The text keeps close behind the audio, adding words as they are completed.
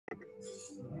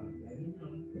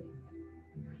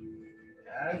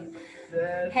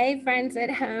Hey friends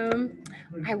at home,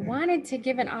 I wanted to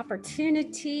give an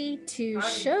opportunity to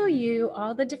show you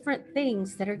all the different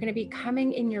things that are going to be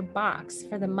coming in your box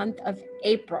for the month of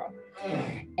April.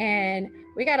 And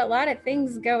we got a lot of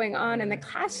things going on in the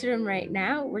classroom right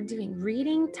now. We're doing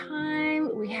reading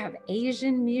time, we have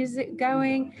Asian music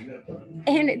going,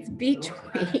 and it's beach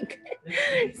week.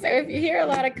 So if you hear a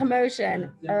lot of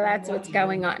commotion, that's what's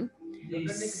going on.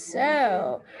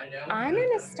 So I'm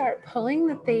going to start pulling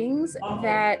the things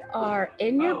that are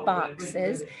in your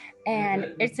boxes,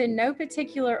 and it's in no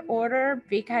particular order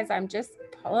because I'm just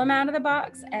pull them out of the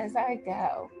box as I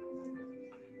go.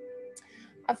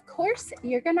 Of course,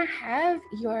 you're going to have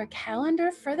your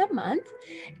calendar for the month.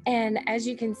 And as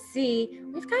you can see,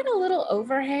 we've got a little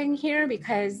overhang here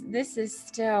because this is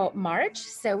still March.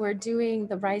 So we're doing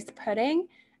the rice pudding,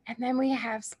 and then we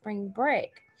have spring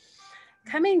break.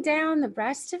 Coming down, the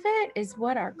rest of it is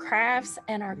what our crafts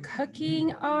and our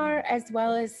cooking are, as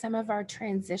well as some of our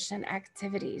transition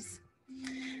activities.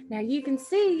 Now you can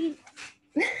see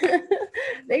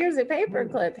there's a paper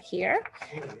clip here,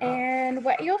 and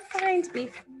what you'll find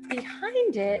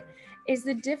behind it is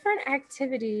the different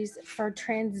activities for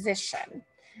transition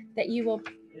that you will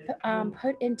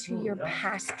put into your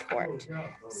passport.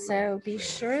 So be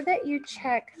sure that you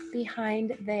check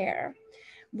behind there.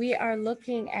 We are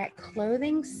looking at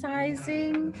clothing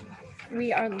sizing.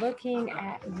 We are looking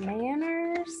at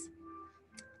manners.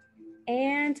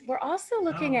 And we're also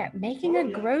looking at making a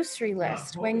grocery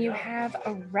list when you have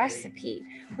a recipe,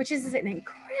 which is an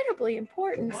incredibly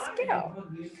important skill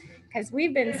because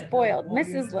we've been spoiled.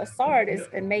 Mrs. Lassard has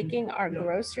been making our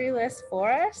grocery list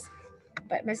for us,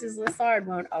 but Mrs. Lassard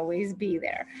won't always be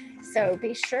there. So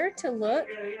be sure to look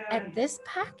at this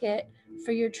packet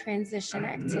for your transition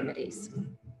activities.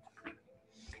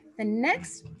 The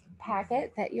next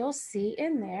packet that you'll see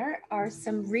in there are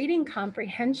some reading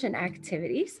comprehension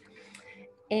activities.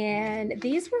 And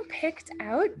these were picked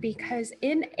out because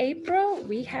in April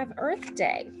we have Earth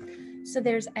Day. So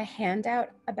there's a handout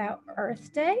about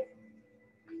Earth Day.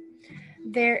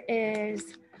 There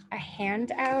is a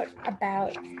handout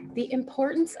about the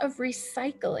importance of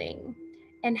recycling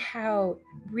and how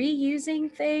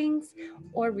reusing things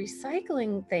or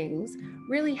recycling things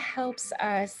really helps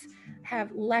us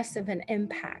have less of an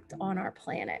impact on our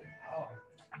planet.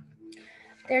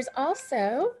 There's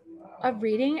also a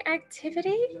reading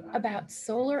activity about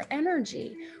solar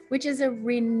energy, which is a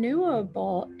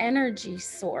renewable energy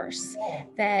source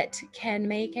that can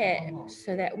make it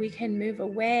so that we can move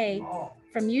away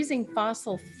from using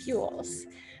fossil fuels,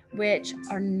 which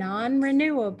are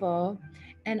non-renewable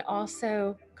and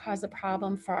also cause a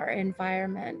problem for our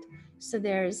environment. So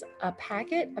there's a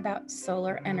packet about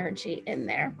solar energy in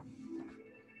there.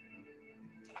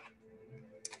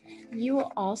 You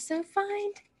will also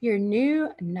find your new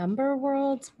Number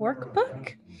Worlds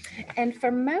workbook. And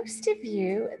for most of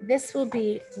you, this will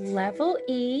be Level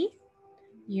E,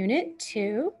 Unit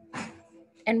 2,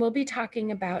 and we'll be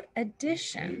talking about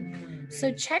addition.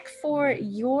 So check for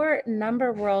your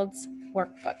Number Worlds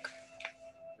workbook.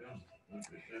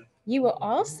 You will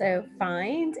also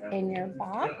find in your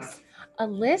box a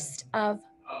list of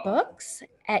books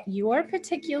at your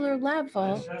particular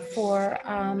level for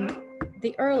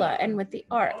the URLA and with the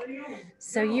art.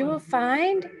 So you will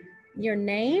find your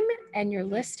name and your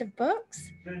list of books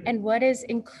and what is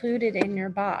included in your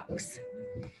box.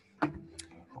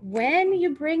 When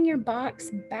you bring your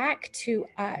box back to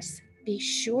us, be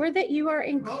sure that you are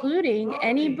including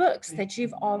any books that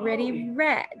you've already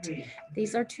read.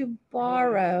 These are to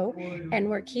borrow, and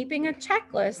we're keeping a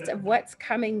checklist of what's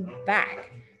coming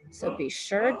back. So be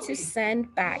sure to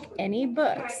send back any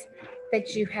books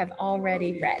that you have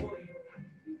already read.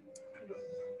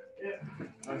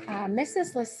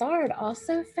 Mrs. Lassard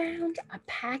also found a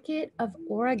packet of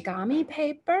origami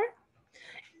paper,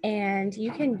 and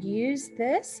you can use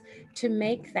this to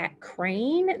make that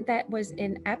crane that was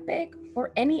in Epic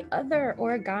or any other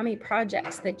origami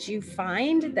projects that you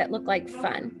find that look like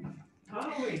fun.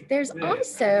 There's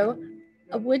also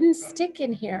a wooden stick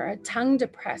in here, a tongue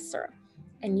depressor,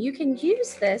 and you can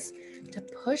use this to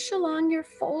push along your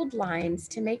fold lines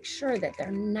to make sure that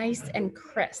they're nice and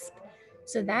crisp.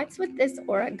 So that's what this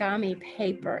origami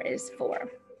paper is for.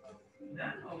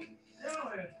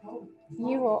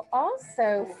 You will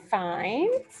also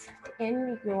find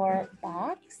in your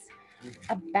box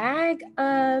a bag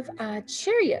of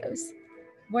Cheerios.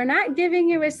 We're not giving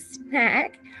you a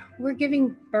snack, we're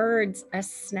giving birds a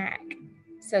snack.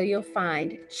 So you'll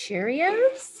find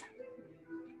Cheerios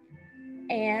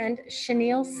and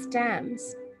chenille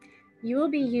stems. You will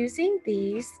be using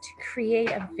these to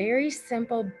create a very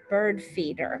simple bird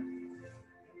feeder.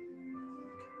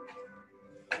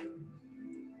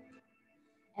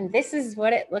 And this is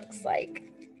what it looks like.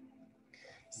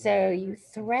 So you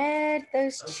thread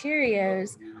those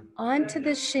Cheerios onto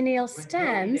the chenille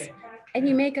stems and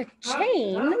you make a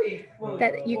chain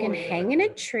that you can hang in a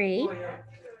tree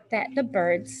that the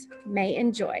birds may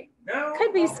enjoy.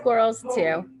 Could be squirrels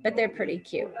too, but they're pretty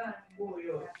cute.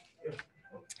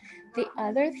 The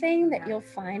other thing that you'll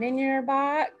find in your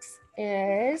box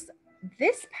is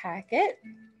this packet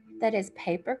that is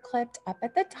paper clipped up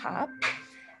at the top.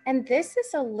 And this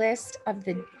is a list of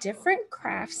the different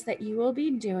crafts that you will be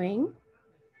doing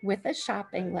with a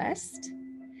shopping list.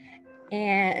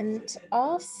 And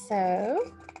also,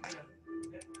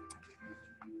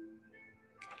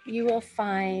 you will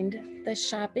find the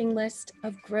shopping list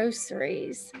of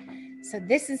groceries. So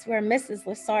this is where Mrs.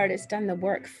 Lessard has done the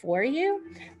work for you.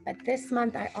 But this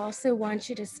month, I also want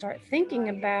you to start thinking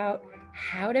about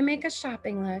how to make a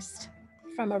shopping list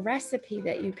from a recipe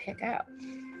that you pick out.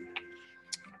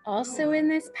 Also in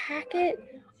this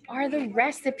packet are the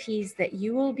recipes that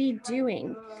you will be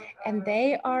doing, and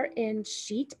they are in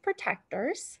sheet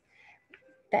protectors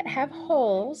that have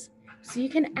holes, so you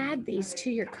can add these to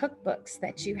your cookbooks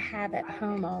that you have at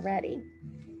home already.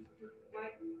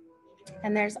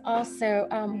 And there's also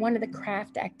one of the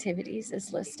craft activities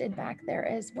is listed back there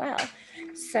as well.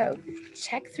 So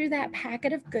check through that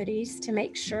packet of goodies to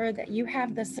make sure that you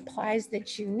have the supplies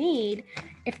that you need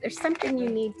if there's something you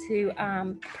need to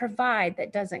provide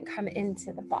that doesn't come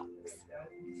into the box.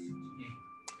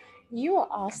 You will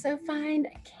also find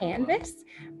a canvas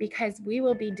because we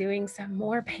will be doing some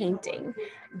more painting.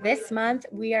 This month,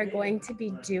 we are going to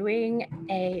be doing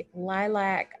a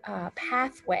lilac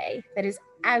pathway that is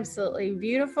absolutely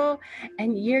beautiful,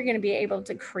 and you're going to be able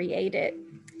to create it,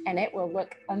 and it will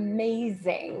look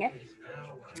amazing.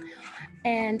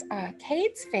 And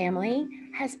Kate's family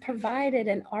has provided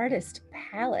an artist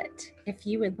palette if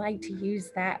you would like to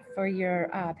use that for your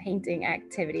painting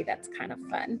activity. That's kind of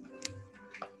fun.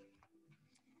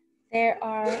 There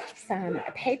are some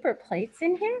paper plates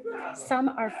in here. Some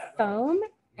are foam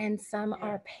and some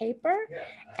are paper.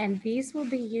 And these will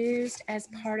be used as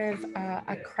part of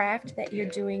a craft that you're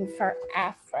doing for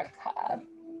Africa.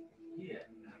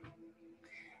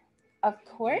 Of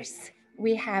course,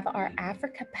 we have our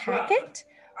Africa packet,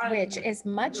 which is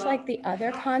much like the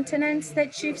other continents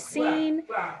that you've seen.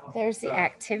 There's the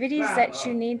activities that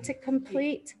you need to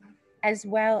complete, as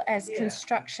well as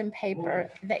construction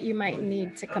paper that you might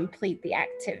need to complete the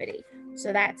activity.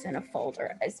 So that's in a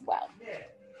folder as well.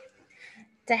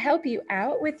 To help you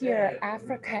out with your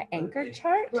Africa anchor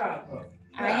chart,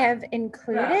 I have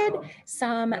included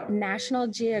some National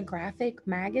Geographic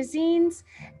magazines.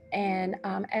 And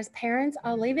as parents,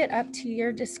 I'll leave it up to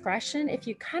your discretion if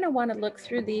you kind of want to look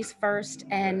through these first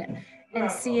and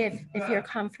see if you're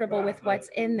comfortable with what's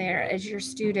in there as your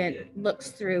student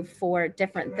looks through for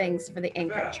different things for the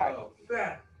anchor chart.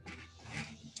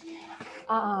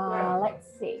 Let's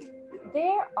see.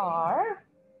 There are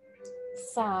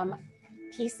some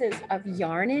pieces of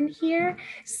yarn in here.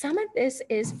 Some of this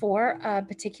is for a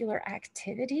particular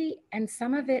activity, and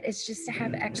some of it is just to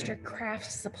have extra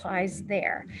craft supplies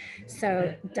there.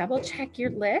 So double check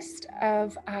your list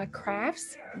of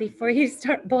crafts before you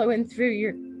start blowing through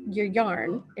your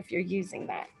yarn if you're using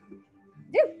that.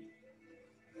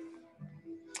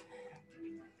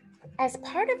 As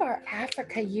part of our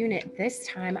Africa unit this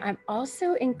time, I'm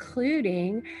also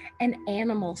including an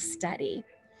animal study.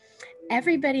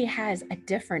 Everybody has a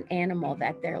different animal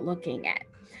that they're looking at.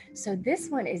 So this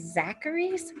one is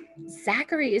Zachary's.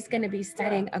 Zachary is going to be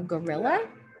studying a gorilla,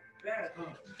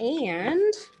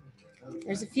 and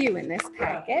there's a few in this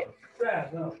packet.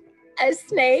 A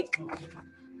snake.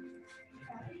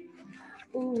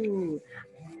 Ooh,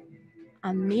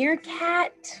 a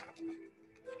meerkat,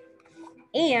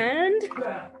 and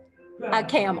a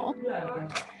camel.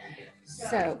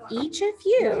 So each of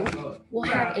you will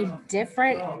have a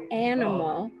different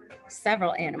animal,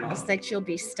 several animals that you'll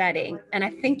be studying. And I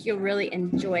think you'll really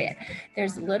enjoy it.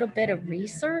 There's a little bit of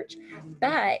research,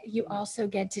 but you also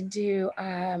get to do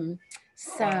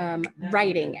some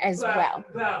writing as well.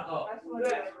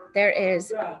 There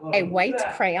is a white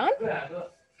crayon.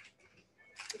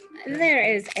 There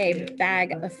is a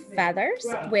bag of feathers,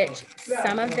 which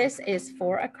some of this is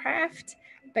for a craft,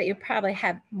 but you probably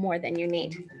have more than you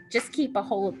need. Just keep a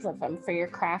hold of them for your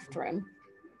craft room.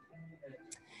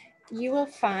 You will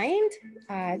find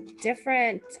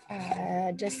different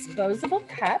disposable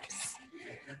cups.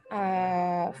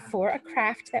 for a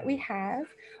craft that we have.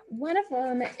 One of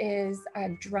them is a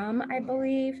drum, I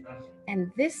believe,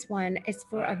 and this one is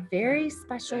for a very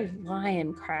special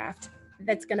lion craft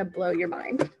that's going to blow your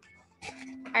mind.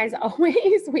 As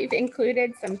always, we've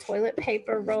included some toilet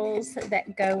paper rolls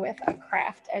that go with a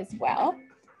craft as well,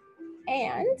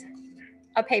 and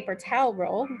a paper towel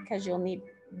roll because you'll need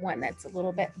one that's a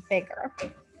little bit bigger.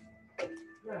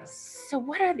 So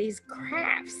what are these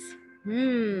crafts?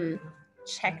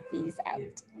 Check these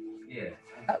out.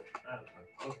 Oh,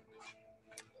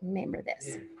 remember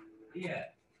this. Look at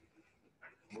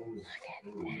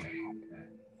that.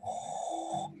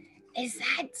 Oh, is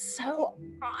that so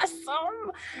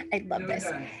awesome? I love this.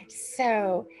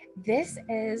 So this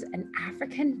is an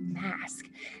African mask.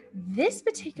 This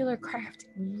particular craft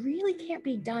really can't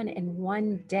be done in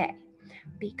one day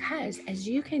because, as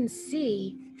you can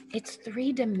see, it's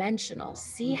three-dimensional.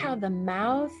 See how the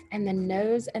mouth and the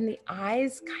nose and the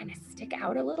eyes kind of stick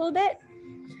out a little bit?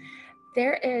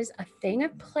 There is a thing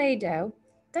of Play-Doh,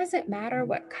 doesn't matter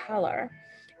what color,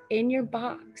 in your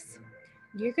box.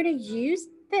 You're going to use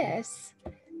this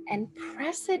and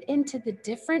press it into the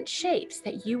different shapes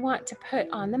that you want to put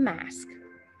on the mask.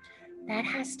 That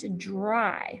has to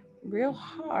dry real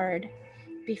hard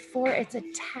before it's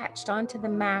attached onto the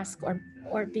mask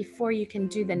or before you can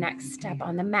do the next step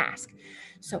on the mask.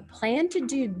 So plan to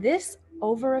do this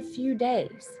over a few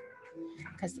days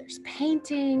because there's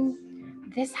painting,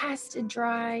 this has to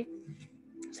dry.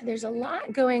 So there's a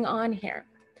lot going on here.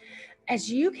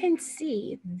 As you can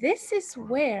see, this is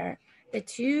where the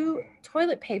two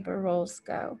toilet paper rolls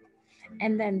go.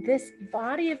 And then this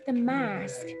body of the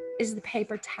mask is the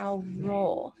paper towel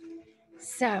roll.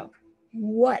 So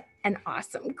what an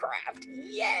awesome craft.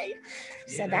 Yay.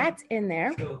 So that's in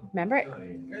there. Remember,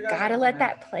 gotta let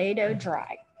that Play-Doh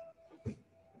dry.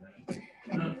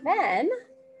 And then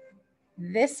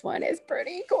this one is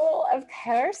pretty cool. Of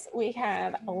course, we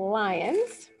have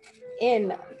lions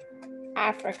in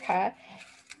Africa,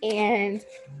 and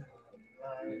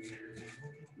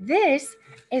this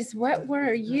is what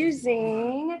we're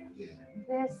using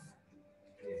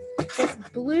this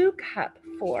blue cup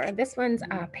for. This one's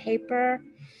paper,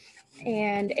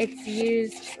 and it's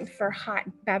used for hot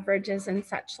beverages and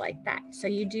such like that. So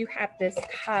you do have this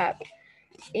cup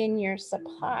in your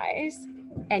supplies,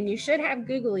 and you should have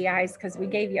googly eyes because we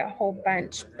gave you a whole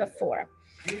bunch before.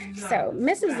 So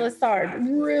Mrs. Lessard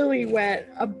really went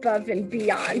above and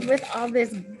beyond with all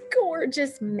this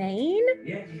gorgeous mane.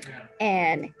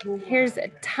 And here's a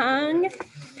tongue.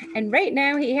 And right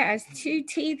now he has 2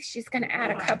 teeth. She's going to add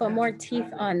a couple more teeth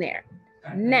on there.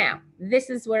 Now,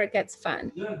 this is where it gets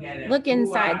fun. Look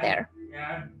inside there.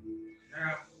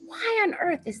 Why on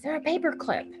earth is there a paper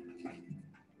clip?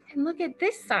 And look at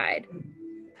this side.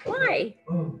 Why?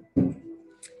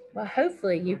 Well,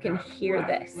 hopefully you can hear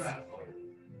this.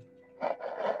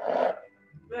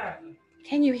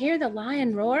 Can you hear the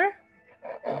lion roar?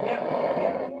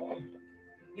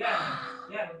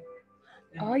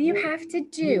 All you have to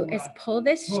do is pull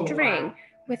this string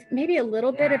with maybe a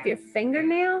little bit of your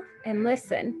fingernail and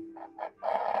listen.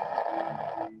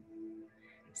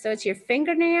 So it's your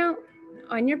fingernail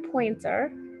on your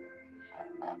pointer,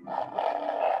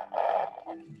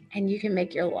 and you can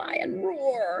make your lion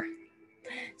roar.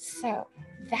 So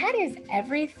that is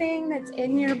everything that's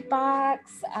in your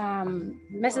box.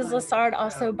 Mrs. Lessard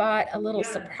also bought a little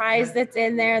surprise that's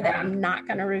in there that I'm not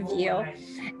going to reveal.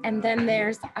 And then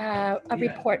there's a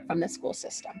report from the school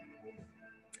system.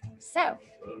 So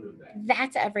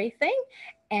that's everything.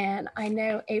 And I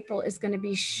know April is going to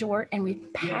be short, and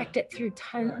we've packed it through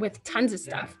with tons of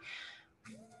stuff.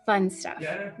 Fun stuff,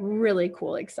 really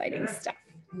cool, exciting stuff.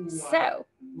 So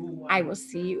I will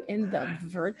see you in the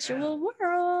virtual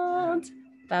world.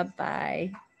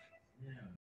 Bye-bye.